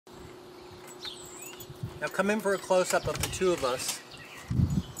Now come in for a close-up of the two of us.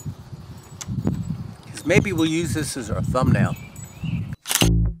 Because maybe we'll use this as our thumbnail.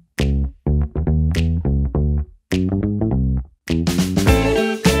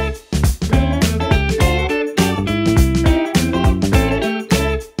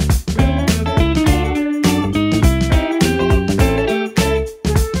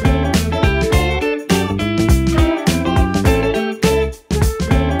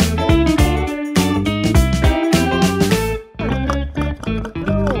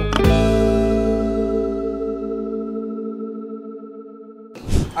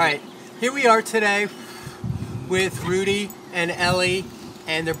 Alright, here we are today with Rudy and Ellie,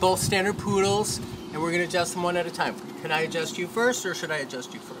 and they're both Standard Poodles, and we're going to adjust them one at a time. Can I adjust you first, or should I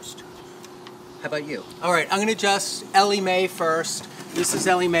adjust you first? How about you? Alright, I'm going to adjust Ellie Mae first. This is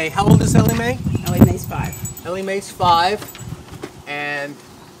Ellie Mae. How old is Ellie Mae? Ellie Mae's 5. Ellie Mae's 5, and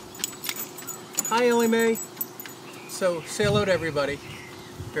hi Ellie Mae. So say hello to everybody.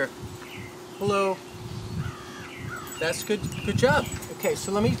 Here. Hello. That's good job. Okay,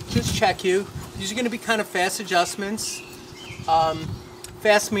 so let me just check you. These are going to be kind of fast adjustments.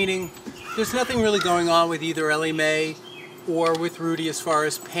 Fast meaning there's nothing really going on with either Ellie Mae or with Rudy as far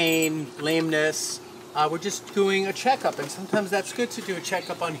as pain, lameness. We're just doing a checkup, and sometimes that's good to do a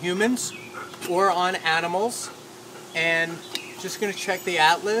checkup on humans or on animals. And just going to check the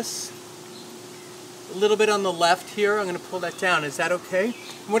atlas. A little bit on the left here. I'm going to pull that down. Is that okay?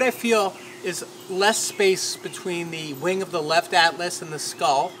 And what I feel is less space between the wing of the left atlas and the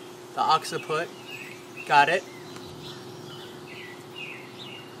skull, the occiput. Got it?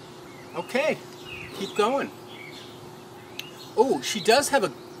 Okay, keep going. Oh, she does have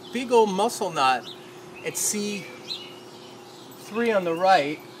a big old muscle knot at C3 on the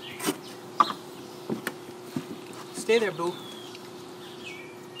right. Stay there, boo.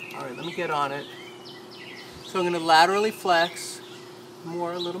 All right, let me get on it. So I'm going to laterally flex, a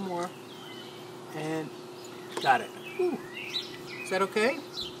little more. And got it. Ooh. Is that okay?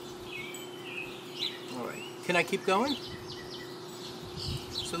 All right. Can I keep going?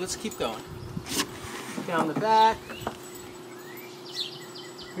 So let's keep going. Down the back.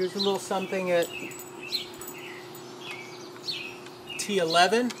 Here's a little something at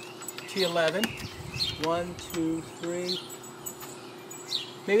T11. T11. 1, 2, 3.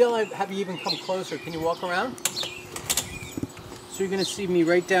 Maybe I'll have you even come closer. Can you walk around? So you're going to see me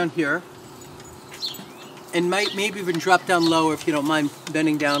right down here. And might maybe even drop down lower if you don't mind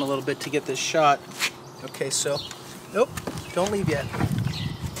bending down a little bit to get this shot. Okay, so, nope, don't leave yet.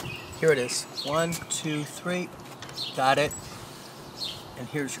 Here it is. 1, 2, 3. Got it. And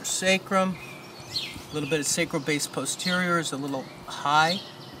here's your sacrum. A little bit of sacral base posterior is a little high.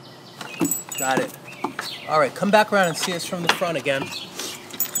 Got it. All right, come back around and see us from the front again.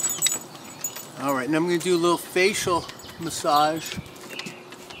 All right, now I'm going to do a little facial massage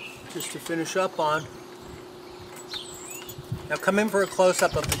just to finish up on. Now come in for a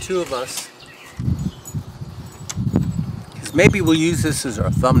close-up of the two of us. Because maybe we'll use this as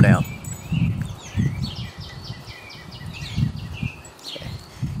our thumbnail. Okay.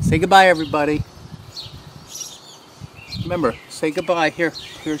 Say goodbye, everybody. Remember, say goodbye.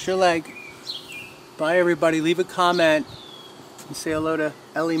 Here's your leg. Bye, everybody. Leave a comment and say hello to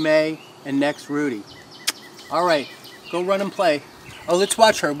Ellie Mae and next Rudy. All right, go run and play. Oh, let's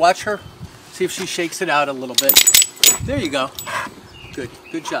watch her. Watch her. See if she shakes it out a little bit. There you go.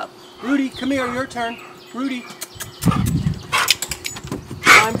 Good job. Rudy, come here, your turn. Rudy.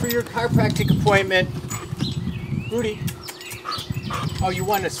 Time for your chiropractic appointment. Rudy. Oh, you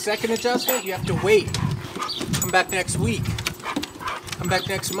want a second adjustment? You have to wait. Come back next week. Come back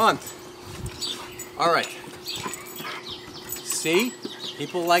next month. All right. See?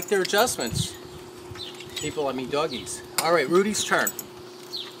 People like their adjustments. People, I mean doggies. All right, Rudy's turn.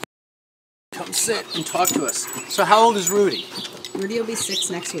 Come sit and talk to us. So how old is Rudy? Rudy will be 6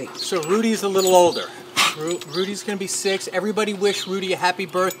 next week. So Rudy's a little older. Rudy's going to be 6. Everybody wish Rudy a happy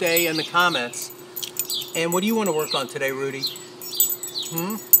birthday in the comments. And what do you want to work on today, Rudy?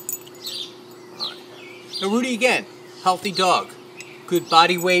 All right. Now Rudy, again, healthy dog. Good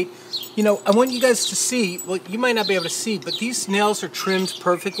body weight. You know, I want you guys to see, well, you might not be able to see, but these nails are trimmed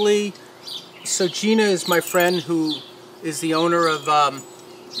perfectly. So Gina is my friend who is the owner of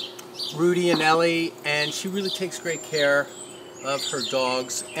Rudy and Ellie, and she really takes great care of her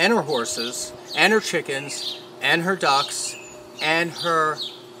dogs and her horses and her chickens and her ducks and her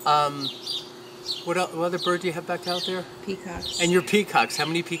what other bird do you have back out there? Peacocks. And your peacocks. How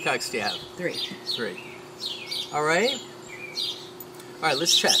many peacocks do you have? 3. 3. All right,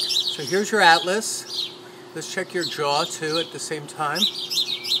 let's check. So here's your atlas. Let's check your jaw too at the same time.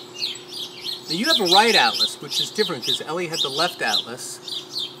 Now you have a right atlas, which is different because Ellie had the left atlas.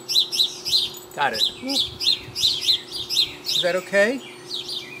 Got it. Is that okay?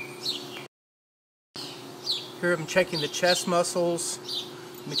 Here I'm checking the chest muscles.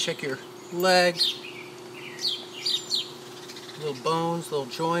 Let me check your leg. Little bones, little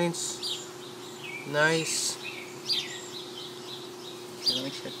joints. Nice. Okay, let me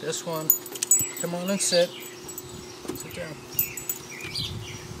check this one. Come on and sit. Sit down.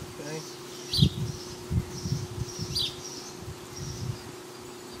 Okay.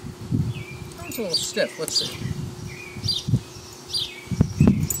 That one's a little stiff. Let's see.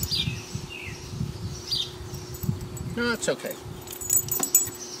 No, it's okay.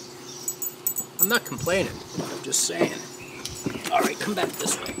 I'm not complaining. I'm just saying. All right, come back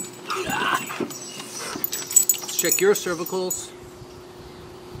this way. Let's check your cervicals.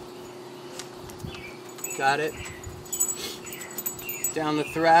 Got it. Down the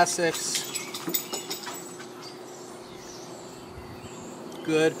thoracics.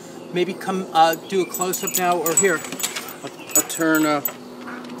 Good. Maybe come do a close-up now, or here. I'll turn.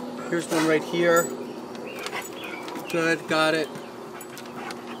 Here's one right here. Good. Got it.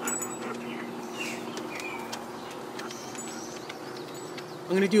 I'm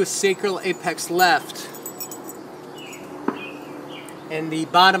going to do a sacral apex left, and the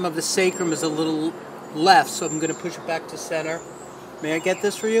bottom of the sacrum is a little left, so I'm going to push it back to center. May I get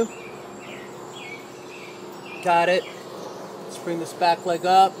this for you? Got it. Let's bring this back leg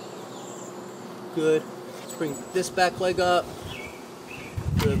up. Good. Let's bring this back leg up.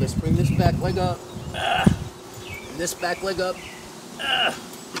 Good. Let's bring this back leg up. And this back leg up.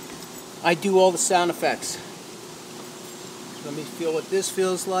 I do all the sound effects. Let me feel what this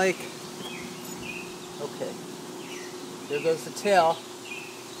feels like. Okay. There goes the tail.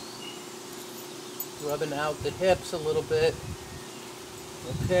 Rubbing out the hips a little bit.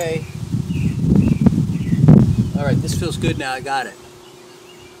 Okay. Alright, this feels good now. I got it.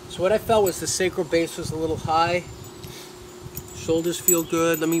 So what I felt was the sacral base was a little high. Shoulders feel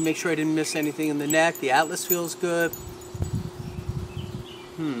good. Let me make sure I didn't miss anything in the neck. The atlas feels good.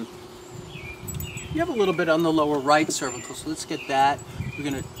 You have a little bit on the lower right cervical, so let's get that. We're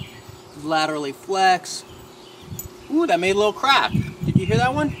going to laterally flex. Ooh, that made a little crack. Did you hear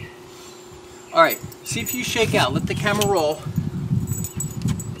that one? All right, see if you shake out. Let the camera roll.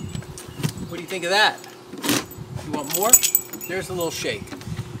 What do you think of that? You want more? There's a little shake.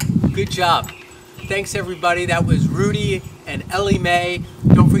 Good job. Thanks, everybody. That was Rudy and Ellie Mae.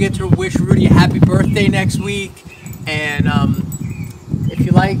 Don't forget to wish Rudy a happy birthday next week. And if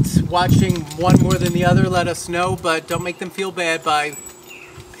you liked watching one more than the other, let us know, but don't make them feel bad by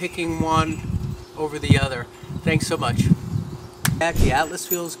picking one over the other. Thanks so much. The atlas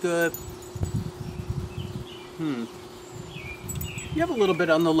feels good. You have a little bit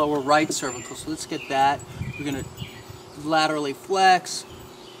on the lower right cervical, so let's get that. We're going to laterally flex.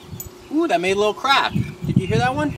 Ooh, that made a little crack. Did you hear that one?